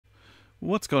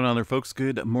What's going on there, folks?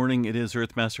 Good morning. It is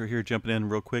Earthmaster here, jumping in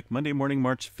real quick. Monday morning,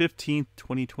 March 15th,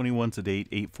 2021's a date,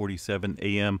 8:47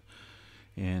 a.m.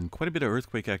 And quite a bit of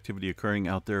earthquake activity occurring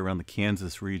out there around the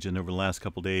Kansas region over the last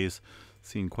couple days.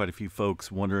 Seen quite a few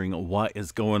folks wondering what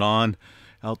is going on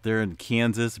out there in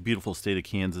Kansas. Beautiful state of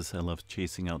Kansas. I love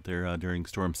chasing out there during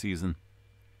storm season.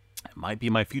 It might be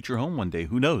my future home one day.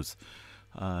 Who knows?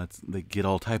 They get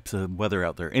all types of weather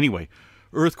out there. Anyway,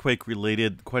 earthquake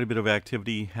related, quite a bit of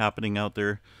activity happening out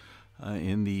there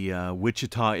in the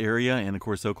Wichita area and, of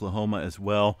course, Oklahoma as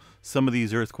well. Some of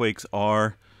these earthquakes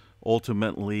are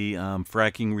ultimately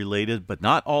fracking related, but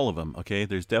not all of them. Okay,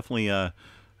 there's definitely a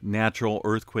natural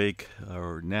earthquake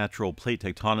or natural plate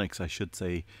tectonics, I should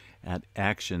say,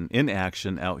 in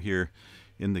action out here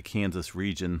in the Kansas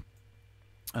region.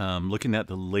 Looking at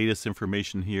the latest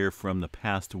information here from the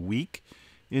past week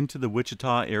into the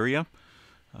Wichita area.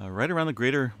 Right around the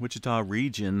greater Wichita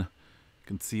region, you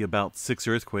can see about 6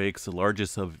 earthquakes. The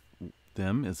largest of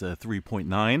them is a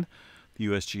 3.9. The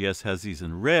USGS has these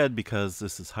in red because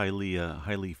this is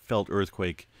highly felt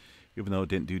earthquake. Even though it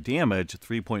didn't do damage,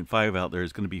 3.5 out there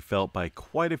is going to be felt by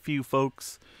quite a few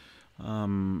folks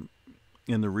in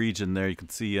the region there. You can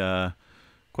see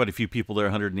quite a few people there,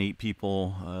 108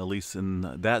 people, at least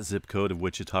in that zip code of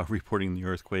Wichita, reporting the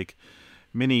earthquake.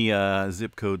 Many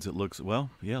zip codes, it looks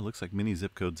like many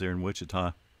zip codes there in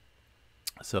Wichita.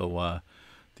 So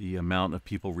the amount of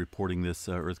people reporting this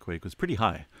earthquake was pretty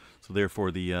high. So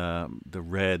therefore, the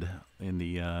red in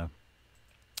the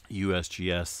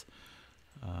USGS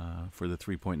for the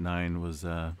 3.9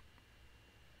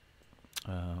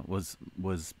 was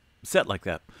set like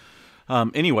that.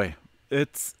 Anyway,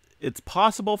 it's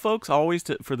possible, folks, always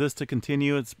for this to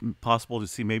continue. It's possible to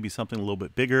see maybe something a little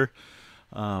bit bigger.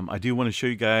 I do want to show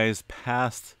you guys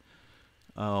past.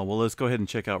 Well, let's go ahead and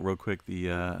check out real quick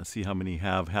see how many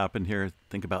have happened here. I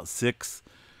think about 6.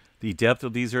 The depth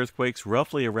of these earthquakes,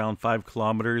 roughly around 5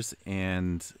 kilometers.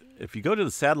 And if you go to the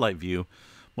satellite view,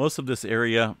 most of this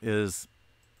area is,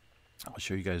 I'll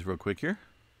show you guys real quick here,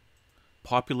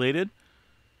 populated.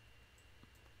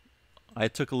 I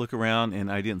took a look around and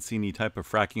I didn't see any type of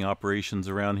fracking operations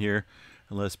around here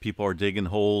unless people are digging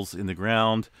holes in the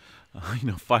ground,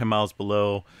 5 miles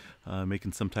below,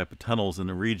 making some type of tunnels in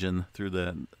the region through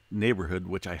the neighborhood,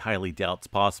 which I highly doubt is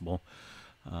possible.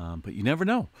 But you never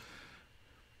know.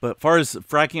 But as far as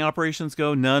fracking operations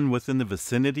go, none within the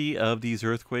vicinity of these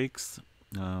earthquakes.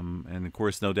 And of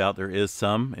course, no doubt there is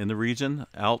some in the region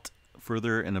out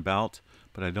further and about,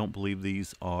 but I don't believe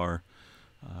these are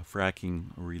fracking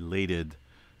related.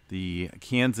 The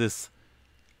Kansas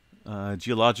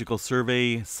Geological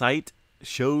Survey site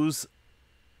shows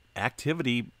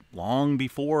activity long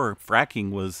before fracking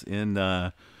was in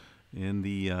the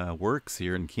works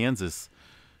here in Kansas.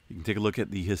 You can take a look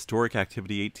at the historic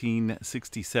activity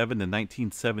 1867 to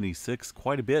 1976.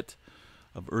 Quite a bit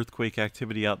of earthquake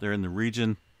activity out there in the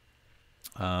region.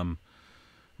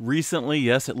 Recently,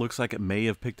 yes, it looks like it may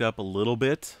have picked up a little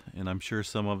bit, and I'm sure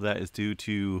some of that is due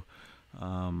to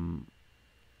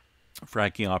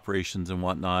fracking operations and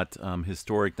whatnot.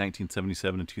 Historic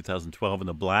 1977 and 2012 in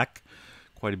the black.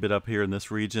 Quite a bit up here in this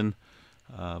region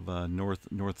of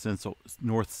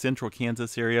north central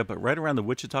Kansas area, but right around the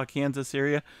Wichita, Kansas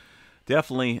area,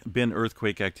 definitely been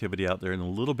earthquake activity out there, and a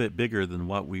little bit bigger than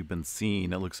what we've been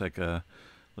seeing. It looks like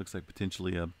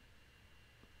potentially a,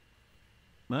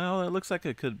 well, it looks like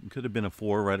it could have been a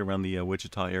 4 right around the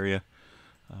Wichita area,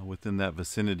 within that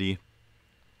vicinity.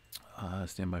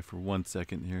 Stand by for 1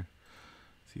 second here.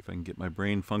 See if I can get my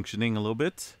brain functioning a little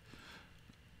bit.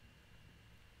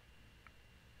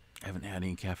 I haven't had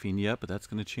any caffeine yet, but that's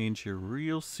going to change here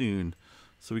real soon.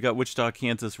 So we got Wichita,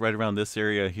 Kansas right around this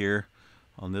area here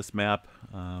on this map,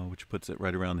 which puts it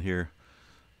right around here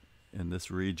in this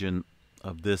region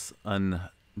of this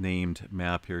unnamed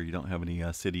map here. You don't have any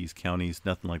cities, counties,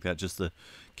 nothing like that, just the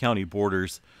county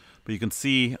borders. But you can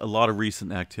see a lot of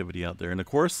recent activity out there. And of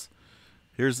course,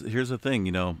 here's the thing,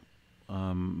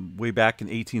 way back in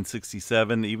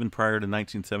 1867, even prior to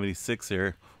 1976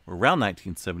 there, or around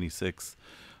 1976,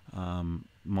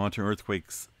 monitoring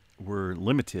earthquakes were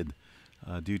limited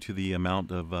due to the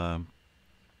amount of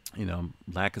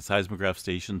lack of seismograph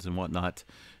stations and whatnot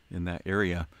in that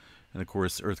area. And of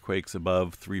course, earthquakes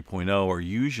above 3.0 are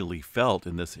usually felt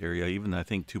in this area. Even I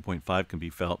think 2.5 can be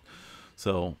felt.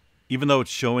 So even though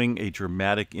it's showing a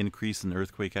dramatic increase in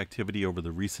earthquake activity over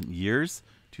the recent years,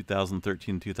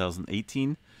 2013,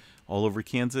 2018, all over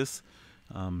Kansas,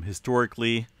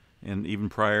 historically, and even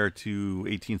prior to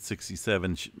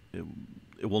 1867,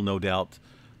 it will no doubt,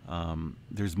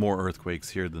 there's more earthquakes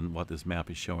here than what this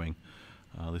map is showing.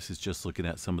 This is just looking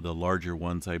at some of the larger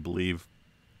ones, I believe.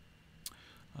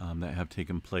 that have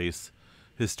taken place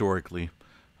historically.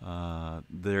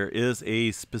 There is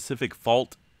a specific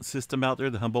fault system out there,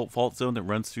 the Humboldt Fault Zone, that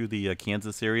runs through the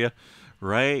Kansas area,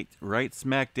 right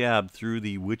smack dab through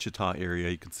the Wichita area.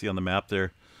 You can see on the map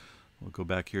there. We'll go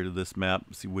back here to this map,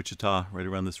 see Wichita right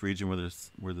around this region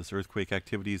where this earthquake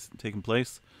activity is taking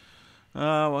place.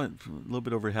 A little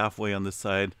bit over halfway on this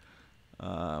side,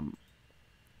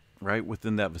 right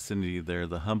within that vicinity there.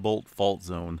 The Humboldt Fault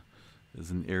Zone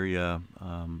is an area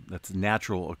that's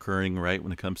natural occurring, right,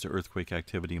 when it comes to earthquake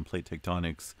activity and plate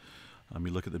tectonics.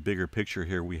 You look at the bigger picture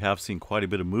here, we have seen quite a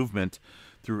bit of movement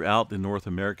throughout the North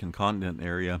American continent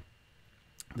area.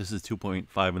 This is 2.5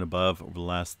 and above over the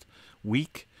last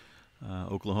week.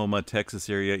 Oklahoma, Texas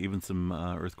area, even some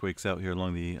earthquakes out here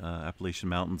along the Appalachian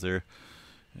Mountains there.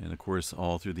 And of course,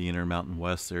 all through the Intermountain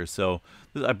West there. So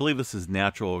I believe this is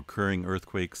natural occurring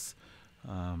earthquakes.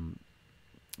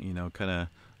 You know, kind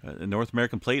of the North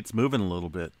American plate's moving a little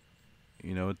bit.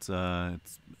 You know, it's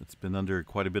been under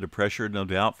quite a bit of pressure, no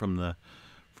doubt, from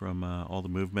all the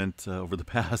movement over the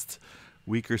past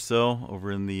week or so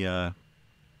over in the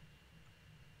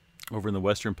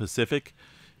Western Pacific.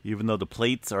 Even though the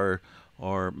plates are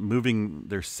moving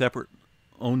their separate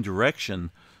own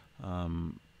direction,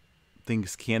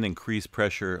 things can increase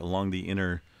pressure along the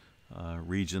inner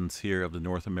regions here of the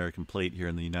North American plate here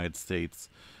in the United States,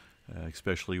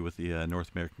 especially with the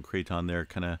North American craton there.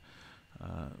 Kind of,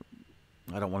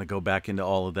 I don't want to go back into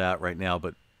all of that right now,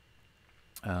 but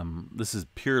this is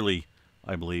purely,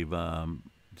 I believe,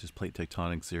 just plate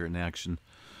tectonics here in action.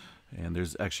 And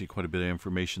there's actually quite a bit of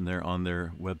information there on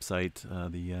their website.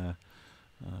 The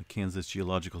Kansas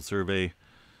Geological Survey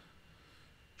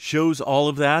shows all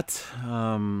of that.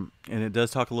 And it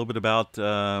does talk a little bit about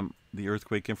the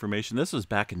earthquake information. This was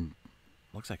back in,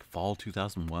 looks like fall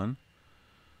 2001.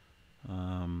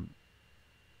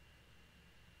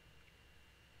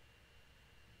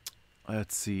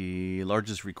 Let's see.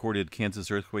 Largest recorded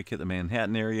Kansas earthquake hit the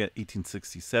Manhattan area,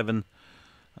 1867.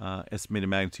 Estimated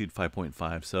magnitude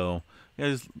 5.5. So yeah,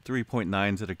 there's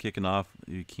 3.9s that are kicking off.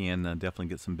 You can definitely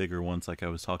get some bigger ones like I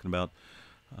was talking about.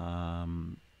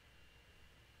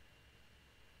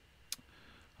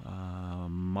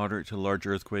 Moderate to large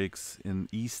earthquakes in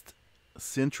east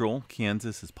central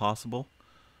Kansas is possible.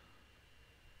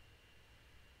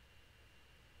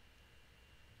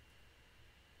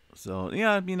 So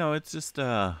yeah, you know, it's just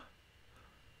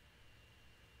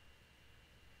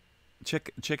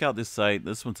check out this site.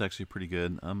 This one's actually pretty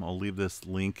good. I'll leave this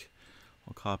link.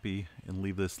 I'll copy and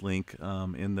leave this link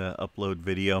in the upload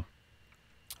video.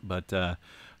 But I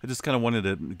just kind of wanted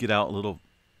to get out a little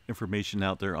information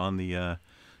out there on the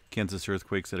Kansas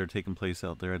earthquakes that are taking place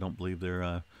out there. I don't believe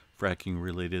they're fracking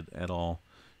related at all,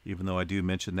 even though I do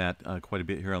mention that quite a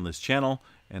bit here on this channel,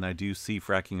 and I do see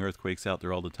fracking earthquakes out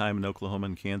there all the time in Oklahoma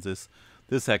and Kansas.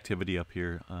 This activity up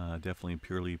here, definitely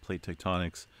purely plate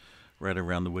tectonics, right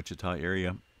around the Wichita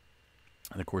area,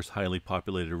 and of course highly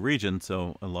populated region,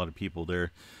 so a lot of people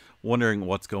there wondering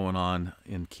what's going on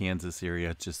in Kansas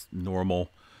area. It's just normal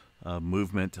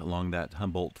movement along that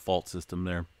Humboldt fault system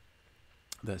there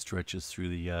that stretches through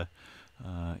the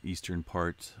eastern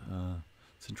part,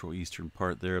 central eastern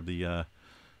part there of the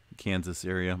Kansas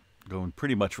area, going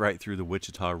pretty much right through the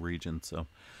Wichita region. So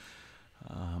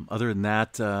other than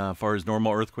that, as far as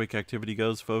normal earthquake activity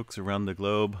goes, folks, around the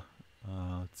globe,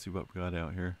 let's see what we got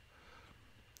out here.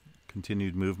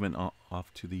 Continued movement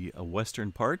off to the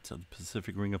western part of the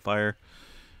Pacific Ring of Fire,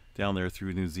 down there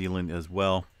through New Zealand as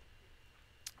well.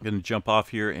 I'm going to jump off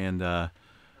here, and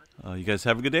you guys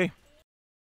have a good day.